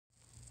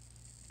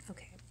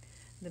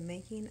The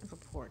making of a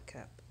pour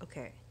cup.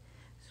 Okay,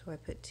 so I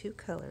put two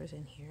colors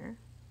in here,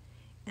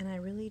 and I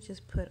really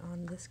just put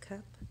on this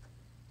cup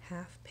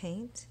half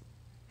paint,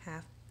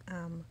 half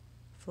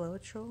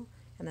Floetrol,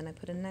 and then I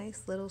put a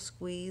nice little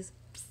squeeze,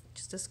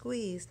 just a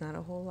squeeze, not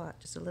a whole lot,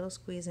 just a little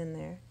squeeze in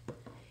there,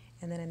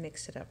 and then I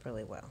mixed it up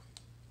really well.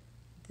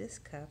 This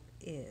cup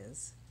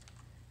is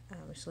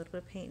just a little bit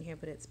of paint here,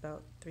 but it's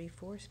about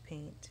 3/4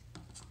 paint,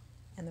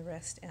 and the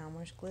rest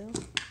Elmer's glue.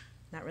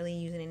 Not really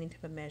using any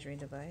type of measuring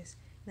device.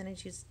 And then I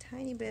just use a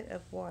tiny bit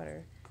of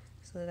water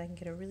so that I can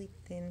get a really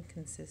thin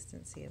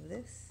consistency of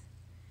this.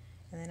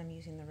 And then I'm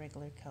using the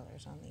regular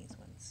colors on these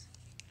ones.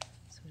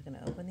 So I'm going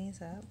to open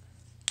these up.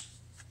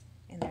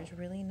 And there's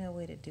really no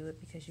way to do it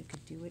because you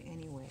could do it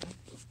anyway.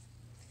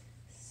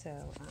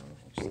 So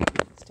actually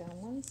put this down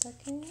 1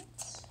 second.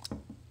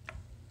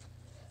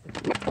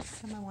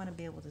 Some I want to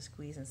be able to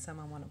squeeze and some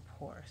I want to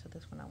pour. So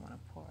this one I want to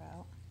pour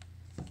out.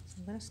 So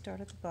I'm going to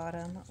start at the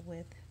bottom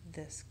with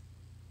this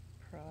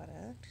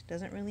product.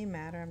 Doesn't really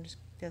matter,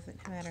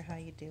 doesn't matter how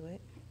you do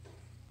it.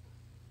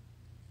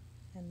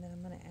 And then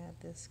I'm going to add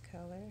this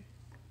color.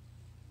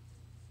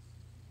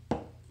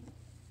 And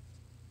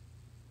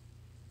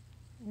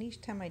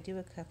each time I do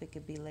a cup, it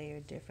could be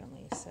layered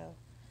differently. So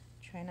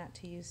try not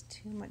to use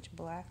too much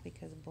black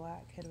because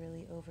black could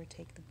really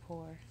overtake the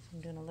pour. So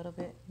I'm doing a little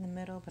bit in the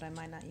middle, but I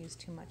might not use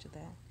too much of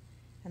that.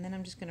 And then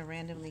I'm just going to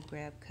randomly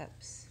grab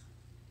cups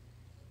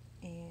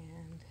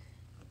and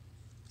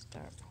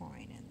start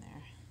pouring in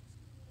there.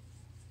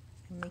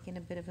 I'm making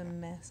a bit of a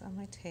mess on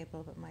my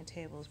table, but my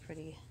table is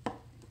pretty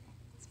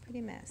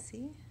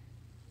messy.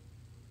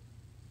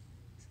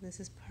 So this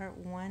is part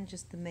one,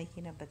 just the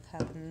making of the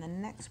cup, and the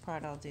next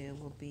part I'll do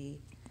will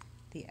be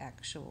the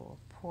actual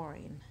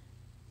pouring.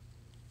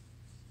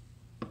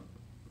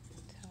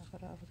 Top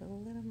it off with a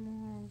little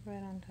more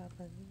red on top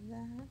of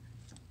that,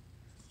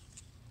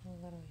 a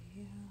little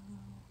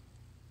yellow.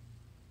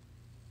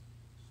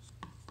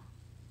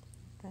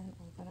 Then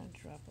I'm going to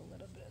drop a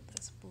little bit of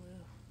this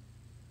blue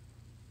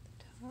at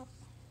the top.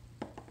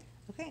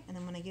 Okay, and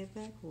then when I get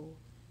back, we'll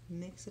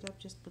mix it up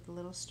just with a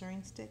little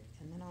stirring stick,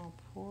 and then I'll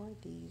pour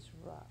these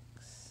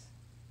rocks.